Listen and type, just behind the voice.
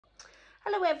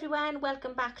Hello everyone,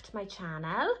 welcome back to my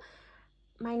channel.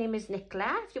 My name is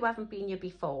Nicola, if you haven't been here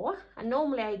before, and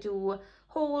normally I do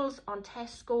hauls on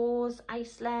Tesco's,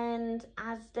 Iceland,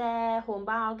 Asda, Home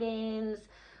Bargains,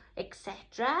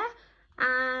 etc.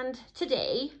 And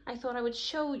today I thought I would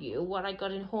show you what I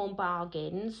got in Home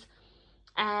Bargains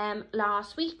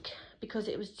last week, because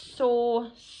it was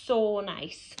so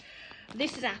nice.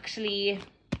 This is actually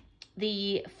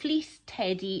the Fleece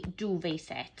Teddy Duvet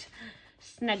Set,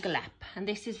 Snuggle Up, and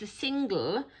this is the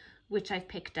single which I've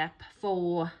picked up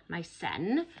for my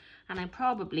son, and I'm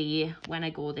probably, when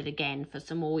I go there again for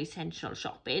some more essential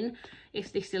shopping,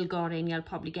 if they still got any, I'll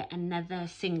probably get another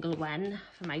single one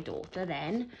for my daughter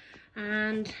then.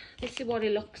 And this is what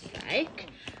it looks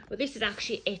like. Well, this is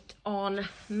actually it on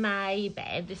my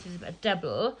bed. This is a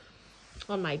double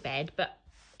on my bed, but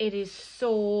it is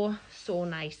so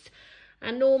nice.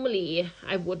 And normally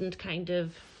I wouldn't kind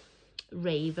of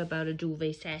rave about a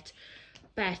duvet set,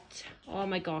 but oh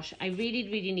my gosh, I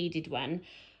really needed one.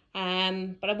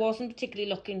 But I wasn't particularly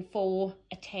looking for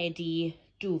a teddy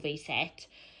duvet set.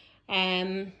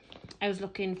 I was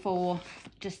looking for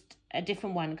just a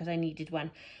different one because I needed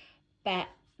one. But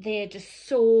they're just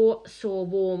so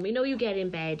warm. You know, you get in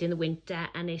bed in the winter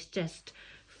and it's just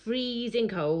freezing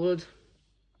cold,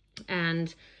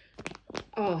 and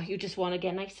oh, you just want to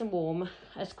get nice and warm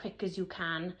as quick as you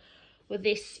can. With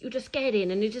this, you just get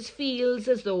in and it just feels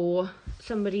as though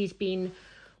somebody's been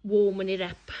warming it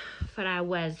up for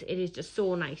hours. It is just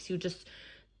so nice. You just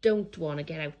don't want to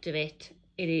get out of it.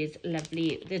 It is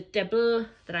lovely. The double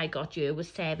that I got you was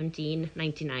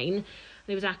 $17.99. And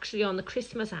it was actually on the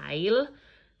Christmas aisle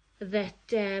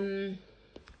that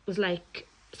was like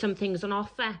some things on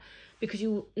offer, because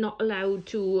you're not allowed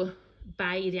to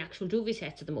buy the actual duvet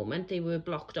sets at the moment. They were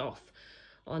blocked off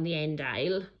on the end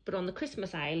aisle, but on the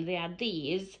Christmas aisle they had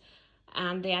these,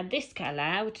 and they had this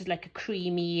colour which is like a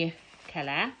creamy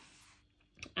colour,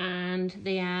 and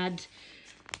they had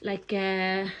like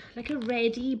a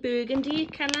reddy burgundy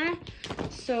colour.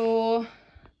 So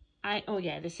oh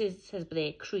yeah, this says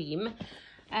there cream,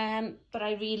 but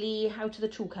I really, out of the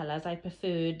two colours, I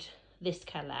preferred this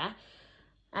colour.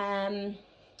 I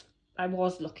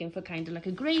was looking for kind of like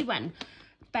a grey one,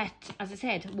 but as I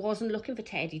said, wasn't looking for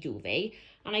teddy duvet,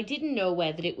 and I didn't know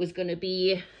whether it was going to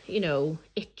be, you know,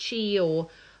 itchy or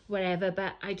whatever.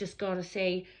 But I just gotta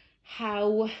say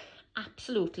how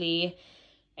absolutely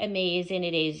amazing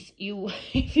it is.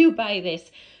 If you buy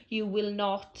this, you will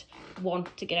not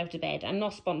want to get out of bed. I'm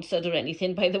not sponsored or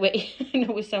anything, by the way. I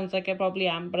know it sounds like I probably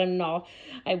am, but I'm not.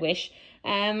 I wish.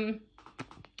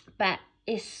 But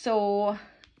it's so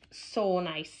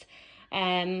nice.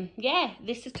 Yeah,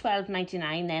 this is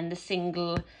 $12.99. Then the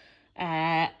single,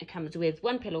 it comes with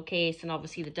one pillowcase, and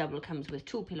obviously the double comes with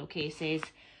two pillowcases.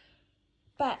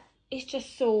 But it's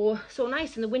just so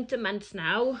nice. In the winter months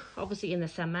now, obviously in the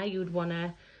summer you'd want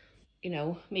to, you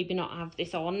know, maybe not have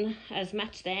this on as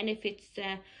much then if it's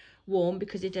warm,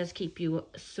 because it does keep you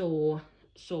so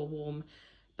warm.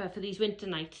 But for these winter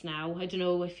nights now, I don't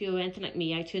know if you're anything like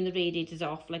me, I turn the radiators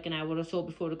off like an hour or so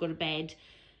before I go to bed,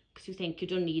 because you think you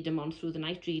don't need them on through the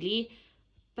night really.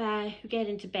 But you get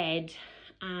into bed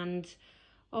and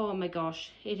oh my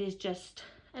gosh, it is just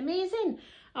amazing.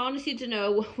 I honestly don't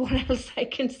know what else I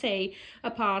can say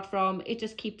apart from it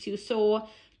just keeps you so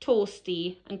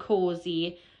toasty and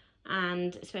cozy.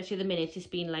 And especially the minute it's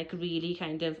been like really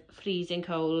kind of freezing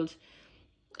cold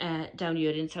down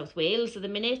here in South Wales at the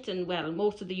minute, and well,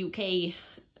 most of the UK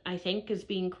I think has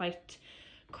been quite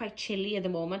chilly at the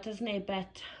moment, hasn't it?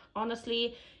 But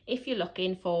honestly, if you're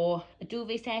looking for a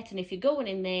duvet set, and if you're going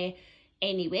in there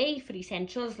anyway for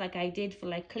essentials like I did, for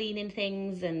like cleaning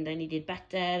things, and I needed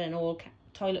butter and all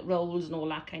toilet rolls and all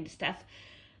that kind of stuff,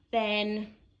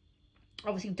 then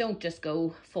obviously don't just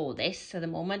go for this at the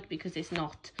moment, because it's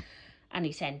not an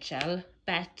essential.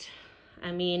 But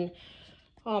I mean,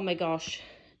 oh my gosh,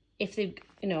 if they,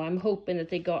 you know, I'm hoping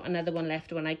that they got another one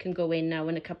left when I can go in now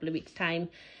in a couple of weeks time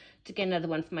to get another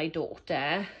one for my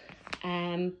daughter.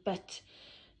 But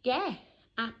yeah,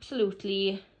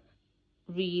 absolutely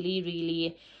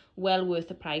really well worth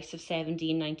the price of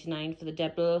 $17.99 for the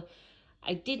double.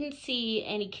 I didn't see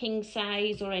any king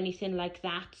size or anything like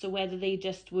that, so whether they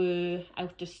just were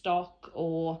out of stock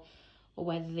or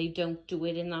whether they don't do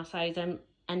it in that size, I'm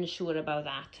unsure about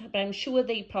that. But I'm sure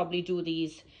they probably do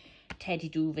these teddy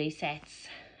duvet sets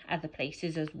other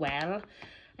places as well.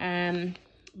 But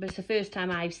it's the first time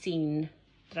I've seen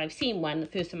one, the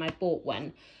first time I bought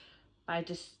one. I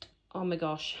just, oh my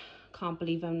gosh, can't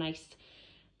believe how nice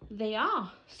they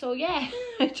are. So yeah,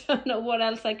 I don't know what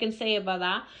else I can say about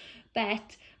that.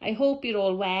 But I hope you're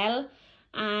all well,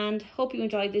 and hope you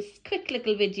enjoyed this quick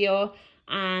little video,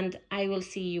 and I will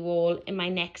see you all in my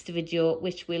next video,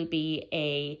 which will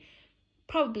be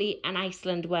probably an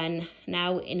Iceland one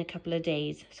now in a couple of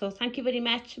days. So thank you very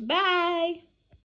much. Bye.